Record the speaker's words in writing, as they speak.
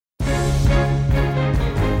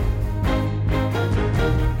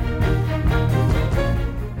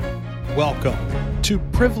Welcome to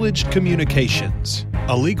Privileged Communications,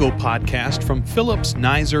 a legal podcast from Phillips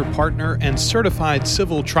Nizer partner and certified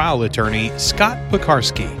civil trial attorney Scott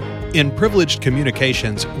Pekarsky. In Privileged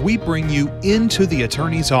Communications, we bring you into the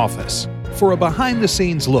attorney's office for a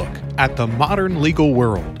behind-the-scenes look at the modern legal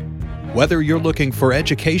world. Whether you're looking for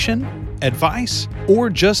education, advice,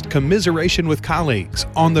 or just commiseration with colleagues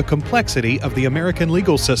on the complexity of the American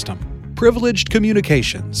legal system, Privileged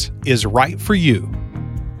Communications is right for you.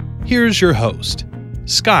 Here's your host,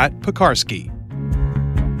 Scott Pekarsky.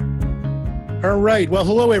 All right. Well,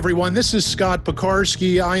 hello, everyone. This is Scott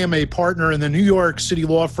Pekarsky. I am a partner in the New York City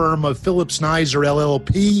law firm of Phillips Nizer,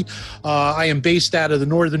 LLP. I am based out of the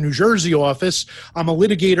Northern New Jersey office. I'm a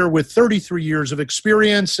litigator with 33 years of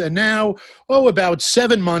experience and now, about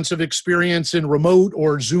 7 months of experience in remote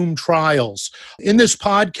or Zoom trials. In this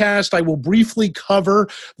podcast, I will briefly cover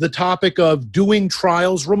the topic of doing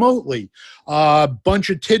trials remotely. A bunch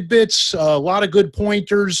of tidbits, a lot of good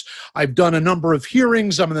pointers. I've done a number of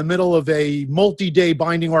hearings. I'm in the middle of a multi-day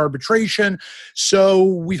binding arbitration. So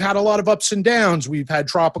we've had a lot of ups and downs. We've had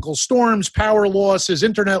tropical storms, power losses,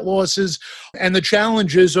 internet losses, and the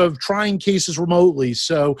challenges of trying cases remotely.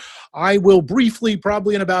 So I will briefly,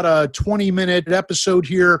 probably in about a 20-minute episode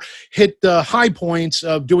here, hit the high points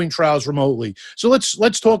of doing trials remotely. So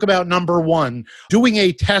let's talk about number one, doing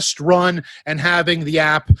a test run and having the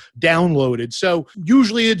app downloaded. So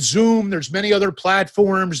usually it's Zoom. There's many other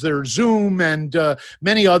platforms. There's Zoom and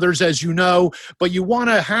many others, as you know, but you want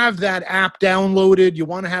to have that app downloaded. You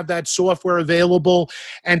want to have that software available.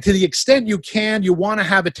 And to the extent you can, you want to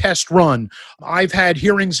have a test run. I've had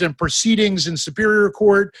hearings and proceedings in Superior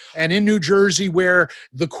Court and in New Jersey where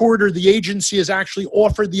the court or the agency has actually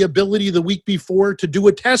offered the ability the week before to do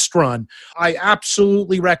a test run. I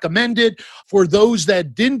absolutely recommend it. For those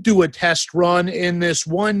that didn't do a test run in this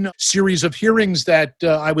one series of hearings that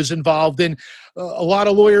I was involved in, a lot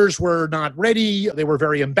of lawyers were not ready. They were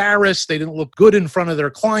very embarrassed. They didn't look good in front of their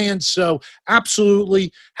clients. So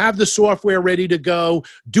absolutely have the software ready to go.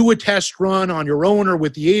 Do a test run on your own or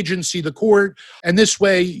with the agency, the court, and this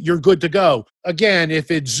way you're good to go. Again, if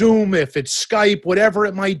it's Zoom, if it's Skype, whatever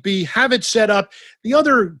it might be, have it set up. The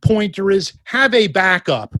other pointer is have a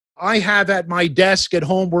backup. I have at my desk at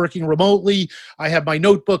home working remotely. I have my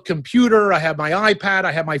notebook computer. I have my iPad.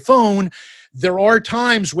 I have my phone. There are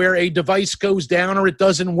times where a device goes down or it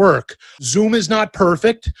doesn't work. Zoom is not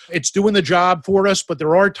perfect. It's doing the job for us, but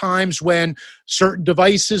there are times when certain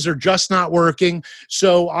devices are just not working.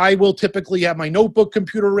 So I will typically have my notebook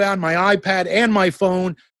computer around, my iPad, and my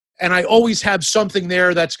phone. And I always have something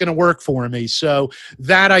there that's going to work for me. So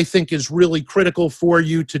that I think is really critical for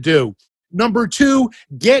you to do. Number two,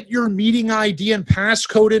 get your meeting ID and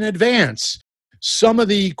passcode in advance. Some of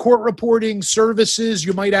the court reporting services,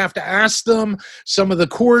 you might have to ask them. Some of the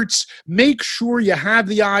courts, make sure you have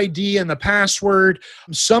the ID and the password.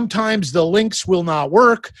 Sometimes the links will not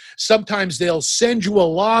work. Sometimes they'll send you a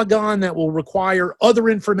logon that will require other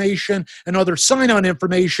information and other sign-on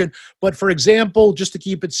information. But for example, just to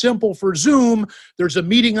keep it simple for Zoom, there's a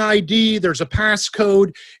meeting ID, there's a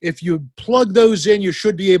passcode. If you plug those in, you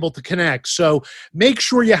should be able to connect. So make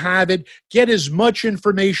sure you have it. Get as much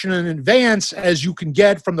information in advance as you can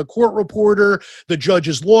get from the court reporter, the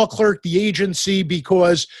judge's law clerk, the agency,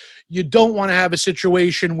 because you don't want to have a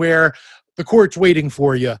situation where the court's waiting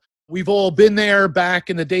for you. We've all been there back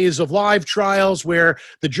in the days of live trials where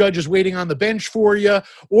the judge is waiting on the bench for you,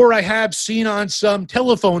 or I have seen on some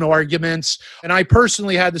telephone arguments, and I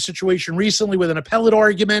personally had the situation recently with an appellate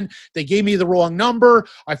argument. They gave me the wrong number.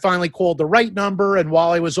 I finally called the right number, and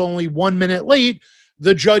while I was only 1 minute late,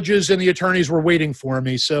 the judges and the attorneys were waiting for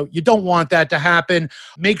me. So you don't want that to happen.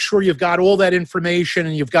 Make sure you've got all that information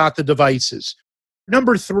and you've got the devices.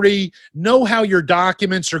 Number three, know how your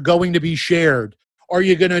documents are going to be shared. Are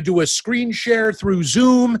you going to do a screen share through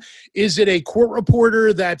Zoom? Is it a court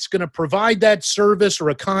reporter that's going to provide that service or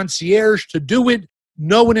a concierge to do it?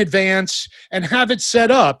 Know in advance and have it set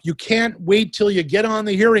up. You can't wait till you get on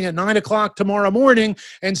the hearing at 9 o'clock tomorrow morning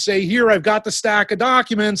and say, here, I've got the stack of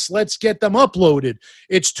documents. Let's get them uploaded.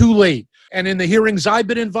 It's too late. And in the hearings I've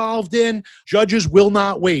been involved in, judges will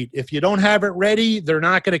not wait. If you don't have it ready, they're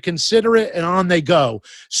not going to consider it, and on they go.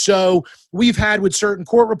 So we've had with certain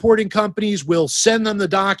court reporting companies, we'll send them the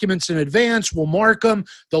documents in advance. We'll mark them.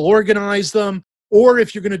 They'll organize them. Or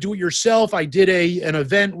if you're going to do it yourself, I did an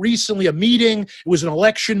event recently, a meeting. It was an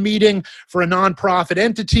election meeting for a nonprofit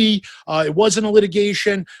entity. It wasn't a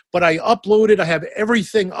litigation, but I have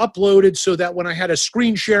everything uploaded so that when I had a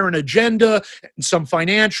screen share, an agenda, and some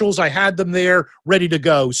financials, I had them there ready to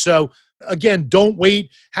go. So again, don't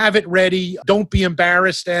wait. Have it ready. Don't be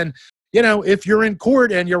embarrassed. And if you're in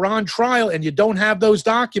court and you're on trial and you don't have those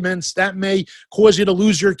documents, that may cause you to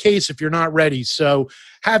lose your case if you're not ready. So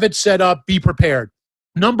have it set up, be prepared.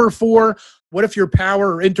 Number 4, what if your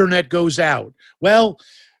power or internet goes out? Well,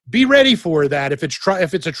 be ready for that. If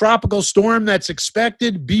it's a tropical storm that's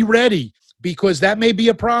expected, be ready, because that may be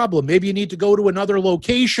a problem. Maybe you need to go to another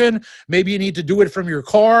location. Maybe you need to do it from your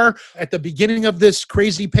car. At the beginning of this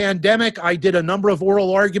crazy pandemic, I did a number of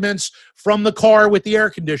oral arguments from the car with the air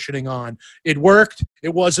conditioning on. It worked.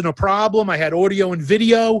 It wasn't a problem. I had audio and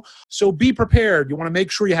video. So be prepared. You want to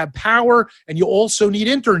make sure you have power, and you also need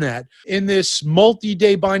internet. In this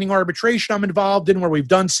multi-day binding arbitration I'm involved in, where we've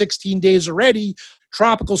done 16 days already,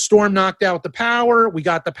 tropical storm knocked out the power. We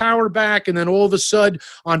got the power back, and then all of a sudden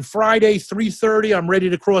on Friday, 3:30, I'm ready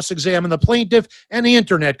to cross-examine the plaintiff, and the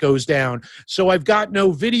internet goes down. So I've got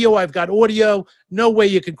no video, I've got audio. No way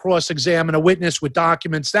you can cross-examine a witness with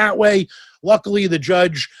documents that way. Luckily, the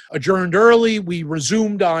judge adjourned early. We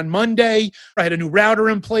resumed on Monday. I had a new router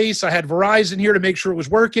in place. I had Verizon here to make sure it was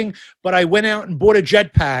working, but I went out and bought a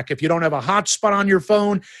jetpack. If you don't have a hotspot on your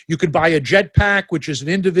phone, you could buy a jetpack, which is an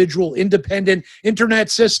individual, independent internet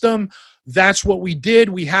system. That's what we did.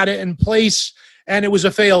 We had it in place, and it was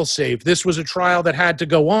a fail-safe. This was a trial that had to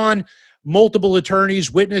go on. Multiple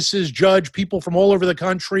attorneys, witnesses, judge, people from all over the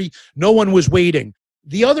country. No one was waiting.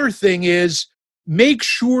 The other thing is, make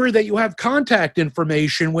sure that you have contact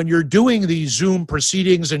information when you're doing these Zoom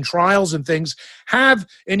proceedings and trials and things. Have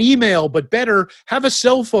an email, but better, have a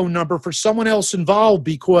cell phone number for someone else involved,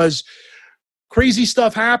 because crazy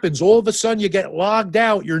stuff happens. All of a sudden, you get logged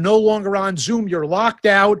out. You're no longer on Zoom. You're locked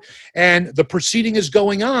out, and the proceeding is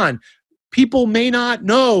going on. People may not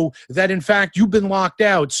know that, in fact, you've been locked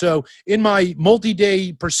out. So in my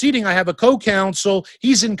multi-day proceeding, I have a co-counsel.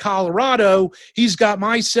 He's in Colorado. He's got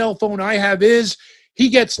my cell phone. I have his. He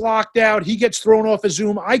gets locked out. He gets thrown off of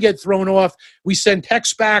Zoom. I get thrown off. We send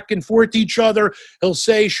texts back and forth to each other. He'll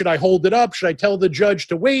say, should I hold it up? Should I tell the judge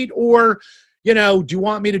to wait? Or, do you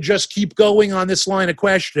want me to just keep going on this line of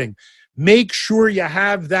questioning? Make sure you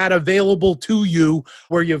have that available to you,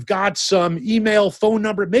 where you've got some email, phone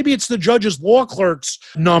number. Maybe it's the judge's law clerk's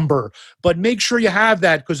number, but make sure you have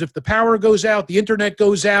that, because if the power goes out, the internet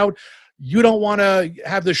goes out, you don't want to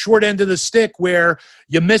have the short end of the stick where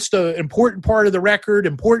you missed an important part of the record,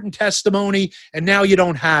 important testimony, and now you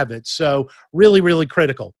don't have it. So really, really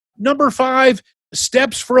critical. Number 5,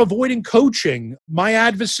 steps for avoiding coaching. My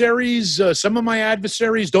adversaries, some of my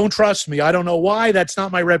adversaries don't trust me. I don't know why. That's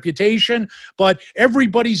not my reputation. But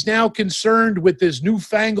everybody's now concerned with this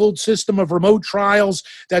newfangled system of remote trials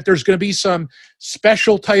that there's going to be some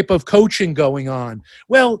special type of coaching going on.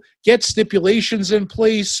 Well, get stipulations in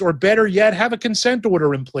place, or better yet, have a consent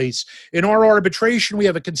order in place. In our arbitration, we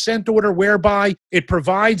have a consent order whereby it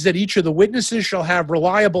provides that each of the witnesses shall have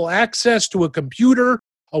reliable access to a computer,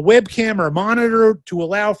 a webcam or monitor, to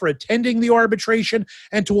allow for attending the arbitration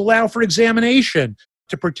and to allow for examination.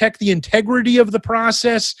 To protect the integrity of the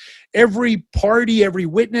process, every party, every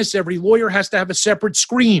witness, every lawyer has to have a separate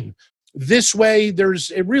screen. This way,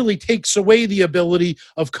 it really takes away the ability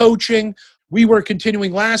of coaching. We were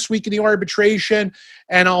continuing last week in the arbitration,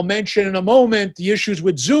 and I'll mention in a moment the issues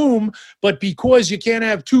with Zoom, but because you can't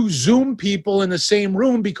have 2 Zoom people in the same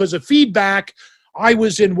room because of feedback, I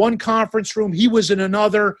was in one conference room, he was in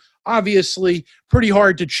another. Obviously, pretty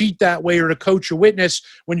hard to cheat that way or to coach a witness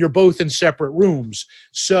when you're both in separate rooms.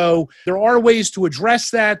 So there are ways to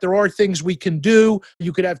address that. There are things we can do.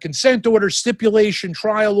 You could have consent orders, stipulation,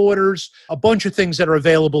 trial orders, a bunch of things that are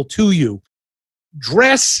available to you.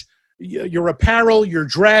 Dress, your apparel, your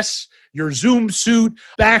dress, your Zoom suit,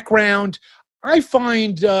 background. I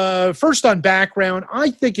find, first on background,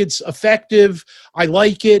 I think it's effective. I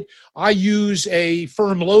like it. I use a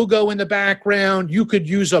firm logo in the background. You could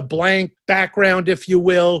use a blank background, if you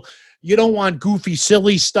will. You don't want goofy,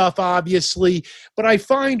 silly stuff, obviously. But I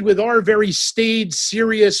find with our very staid,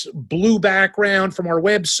 serious blue background from our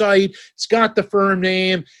website, it's got the firm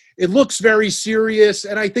name. It looks very serious,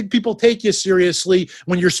 and I think people take you seriously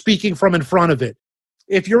when you're speaking from in front of it.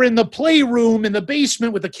 If you're in the playroom in the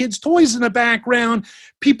basement with the kids' toys in the background,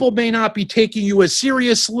 people may not be taking you as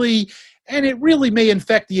seriously, and it really may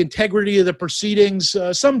affect the integrity of the proceedings.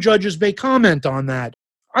 Some judges may comment on that.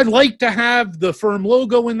 I'd like to have the firm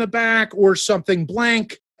logo in the back or something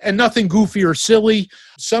blank and nothing goofy or silly.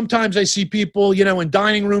 Sometimes I see people, in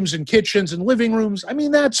dining rooms and kitchens and living rooms. I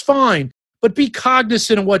mean, that's fine, but be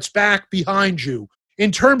cognizant of what's back behind you.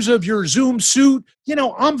 In terms of your Zoom suit,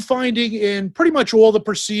 I'm finding in pretty much all the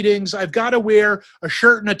proceedings, I've got to wear a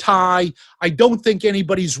shirt and a tie. I don't think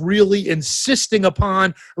anybody's really insisting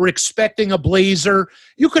upon or expecting a blazer.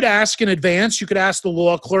 You could ask in advance. You could ask the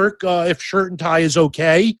law clerk if shirt and tie is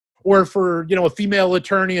okay, or for, a female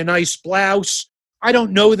attorney, a nice blouse. I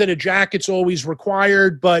don't know that a jacket's always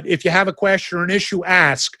required, but if you have a question or an issue,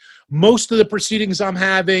 ask. Most of the proceedings I'm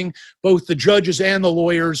having, both the judges and the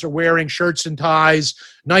lawyers are wearing shirts and ties,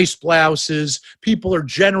 nice blouses. People are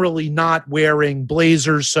generally not wearing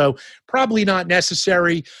blazers, so probably not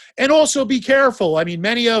necessary. And also be careful. I mean,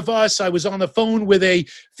 many of us, I was on the phone with a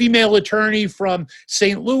female attorney from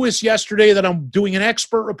St. Louis yesterday that I'm doing an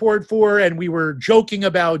expert report for, and we were joking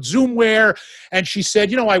about Zoom wear. And she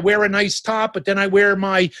said, I wear a nice top, but then I wear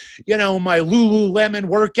my Lululemon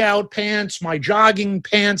workout pants, my jogging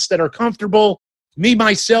pants that are comfortable. Me,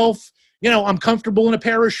 myself, I'm comfortable in a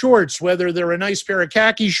pair of shorts, whether they're a nice pair of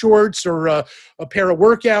khaki shorts or a pair of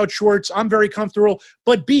workout shorts. I'm very comfortable,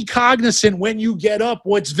 but be cognizant when you get up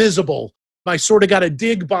what's visible. I sort of got a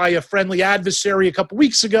dig by a friendly adversary a couple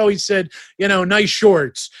weeks ago. He said, nice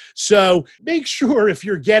shorts. So make sure if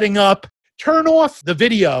you're getting up, turn off the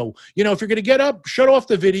video. If you're going to get up, shut off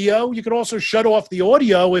the video. You can also shut off the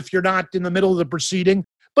audio if you're not in the middle of the proceeding.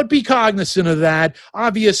 But be cognizant of that.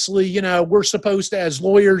 Obviously, we're supposed to, as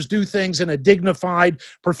lawyers, do things in a dignified,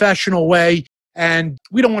 professional way, and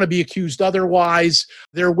we don't want to be accused otherwise.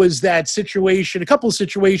 There was that situation, a couple of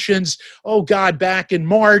situations, back in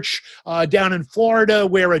March down in Florida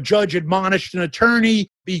where a judge admonished an attorney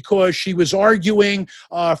because she was arguing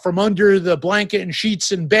from under the blanket and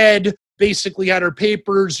sheets in bed. Basically had her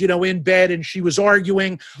papers, in bed, and she was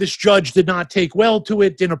arguing. This judge did not take well to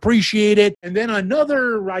it, didn't appreciate it. And then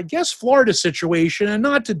another, Florida situation, and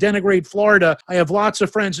not to denigrate Florida, I have lots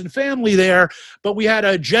of friends and family there, but we had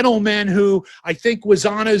a gentleman who I think was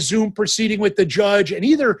on a Zoom proceeding with the judge, and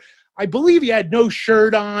I believe he had no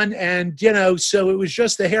shirt on, and, so it was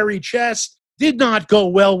just a hairy chest. Did not go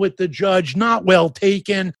well with the judge, not well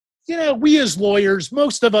taken. We as lawyers,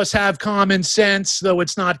 most of us have common sense, though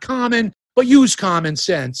it's not common, but use common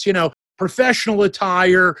sense. Professional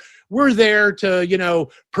attire, we're there to,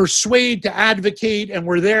 persuade, to advocate, and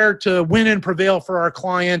we're there to win and prevail for our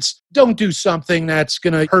clients. Don't do something that's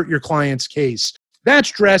going to hurt your client's case. That's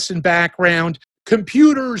dress and background.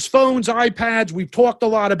 Computers, phones, iPads, we've talked a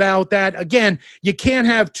lot about that. Again, you can't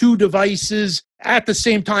have two devices at the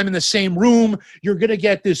same time in the same room. You're going to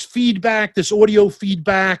get this feedback, this audio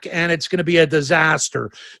feedback, and it's going to be a disaster.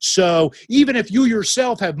 So even if you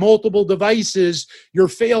yourself have multiple devices, your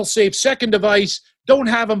fail-safe second device, don't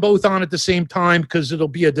have them both on at the same time because it'll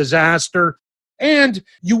be a disaster. And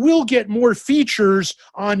you will get more features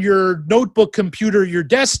on your notebook computer, your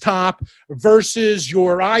desktop, versus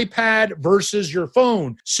your iPad versus your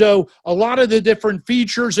phone. So a lot of the different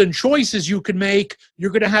features and choices you can make, you're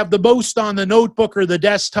going to have the most on the notebook or the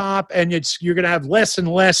desktop, and you're going to have less and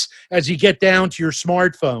less as you get down to your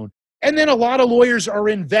smartphone. And then a lot of lawyers are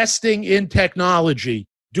investing in technology.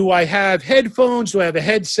 Do I have headphones? Do I have a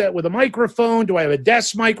headset with a microphone? Do I have a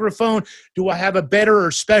desk microphone? Do I have a better or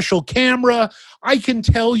special camera? I can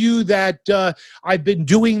tell you that I've been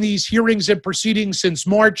doing these hearings and proceedings since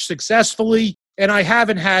March successfully, and I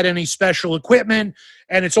haven't had any special equipment,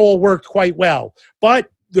 and it's all worked quite well. But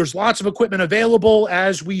there's lots of equipment available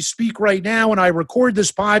as we speak right now, and I record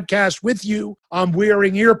this podcast with you. I'm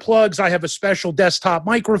wearing earplugs. I have a special desktop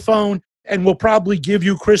microphone, and will probably give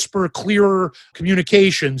you crisper, clearer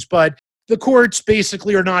communications. But the courts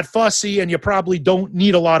basically are not fussy, and you probably don't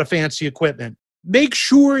need a lot of fancy equipment. Make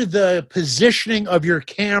sure the positioning of your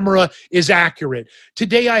camera is accurate.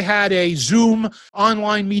 Today I had a Zoom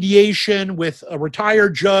online mediation with a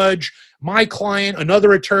retired judge, my client,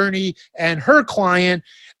 another attorney, and her client,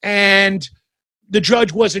 and the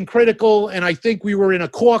judge wasn't critical, and I think we were in a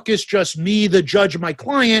caucus, just me, the judge, and my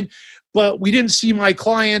client, but we didn't see my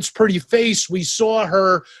client's pretty face. We saw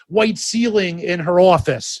her white ceiling in her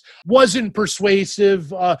office. Wasn't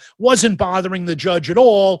persuasive, wasn't bothering the judge at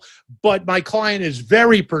all, but my client is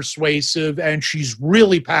very persuasive and she's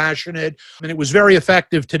really passionate, and it was very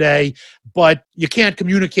effective today, but you can't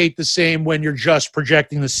communicate the same when you're just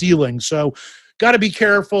projecting the ceiling. So got to be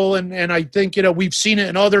careful, and I think, we've seen it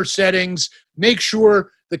in other settings. Make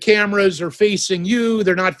sure the cameras are facing you,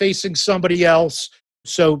 they're not facing somebody else.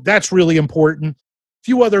 So that's really important. A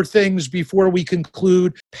few other things before we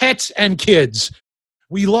conclude. Pets and kids.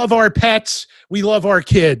 We love our pets. We love our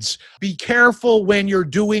kids. Be careful when you're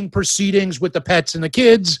doing proceedings with the pets and the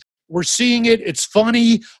kids. We're seeing it. It's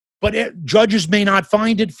funny, but judges may not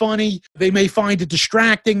find it funny. They may find it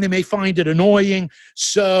distracting. They may find it annoying.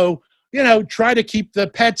 So try to keep the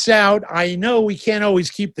pets out. I know we can't always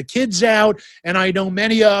keep the kids out, and I know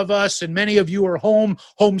many of us and many of you are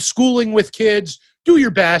homeschooling with kids. Do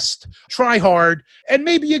your best, try hard, and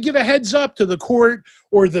maybe you give a heads up to the court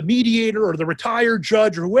or the mediator or the retired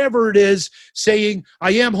judge or whoever it is saying,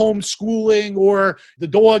 I am homeschooling, or the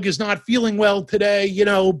dog is not feeling well today,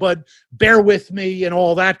 but bear with me and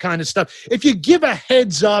all that kind of stuff. If you give a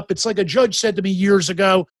heads up, it's like a judge said to me years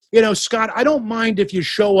ago, Scott, I don't mind if you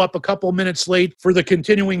show up a couple minutes late for the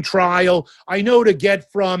continuing trial. I know to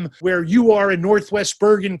get from where you are in Northwest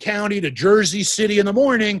Bergen County to Jersey City in the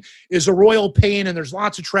morning is a royal pain and there's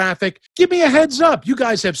lots of traffic. Give me a heads up. You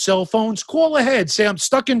guys have cell phones. Call ahead. Say, I'm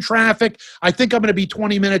stuck in traffic. I think I'm going to be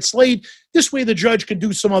 20 minutes late. This way the judge can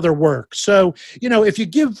do some other work. So, if you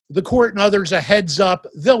give the court and others a heads up,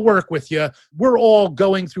 they'll work with you. We're all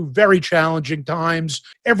going through very challenging times.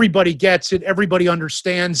 Everybody gets it. Everybody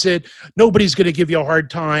understands it. Nobody's going to give you a hard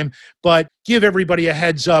time, but give everybody a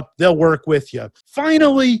heads up. They'll work with you.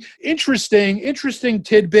 Finally, interesting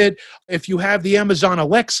tidbit. If you have the Amazon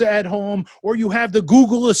Alexa at home or you have the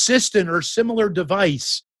Google Assistant or similar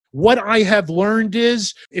device, what I have learned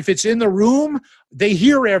is if it's in the room, they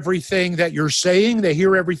hear everything that you're saying. They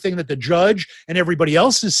hear everything that the judge and everybody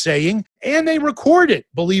else is saying, and they record it,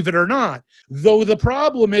 believe it or not. Though the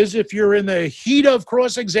problem is if you're in the heat of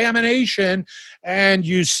cross-examination and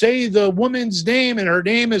you say the woman's name and her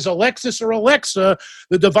name is Alexis or Alexa,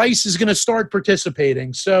 the device is going to start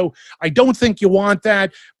participating. So I don't think you want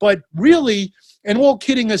that. But really, and all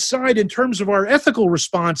kidding aside, in terms of our ethical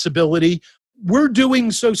responsibility, we're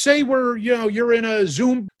doing so. Say you're in a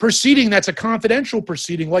Zoom proceeding that's a confidential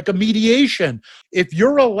proceeding, like a mediation. If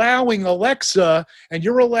you're allowing Alexa and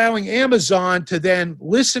you're allowing Amazon to then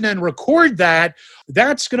listen and record that,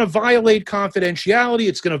 that's going to violate confidentiality.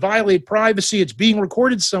 It's going to violate privacy. It's being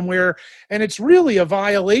recorded somewhere, and it's really a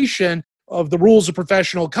violation of the rules of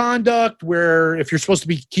professional conduct, where if you're supposed to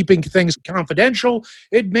be keeping things confidential,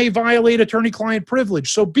 it may violate attorney-client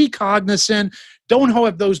privilege. So be cognizant. Don't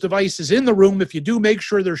have those devices in the room. If you do, make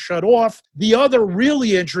sure they're shut off. The other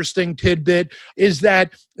really interesting tidbit is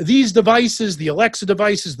that these devices, the Alexa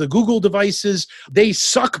devices, the Google devices, they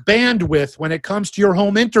suck bandwidth when it comes to your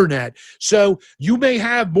home internet. So you may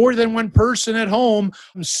have more than one person at home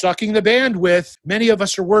sucking the bandwidth. Many of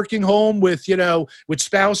us are working home with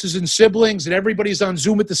spouses and siblings, and everybody's on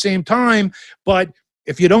Zoom at the same time. But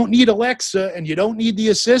if you don't need Alexa and you don't need the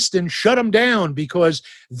assistant, shut them down, because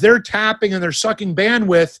they're tapping and they're sucking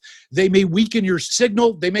bandwidth. They may weaken your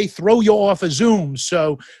signal. They may throw you off of Zoom.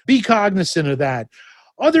 So be cognizant of that.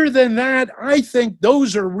 Other than that, I think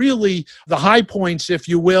those are really the high points, if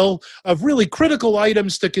you will, of really critical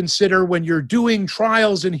items to consider when you're doing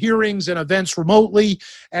trials and hearings and events remotely.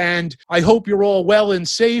 And I hope you're all well and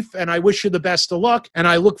safe, and I wish you the best of luck. And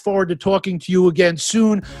I look forward to talking to you again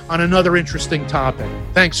soon on another interesting topic.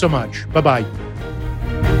 Thanks so much. Bye-bye.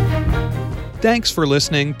 Thanks for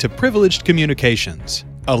listening to Privileged Communications,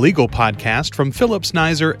 a legal podcast from Phillips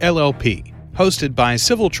Nizer LLP. Hosted by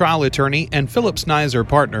civil trial attorney and Phillips Nizer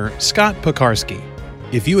partner Scott Pekarsky.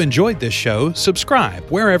 If you enjoyed this show, subscribe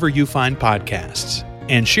wherever you find podcasts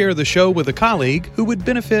and share the show with a colleague who would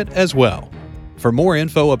benefit as well. For more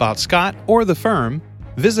info about Scott or the firm,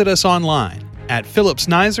 visit us online at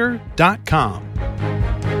phillipsnizer.com.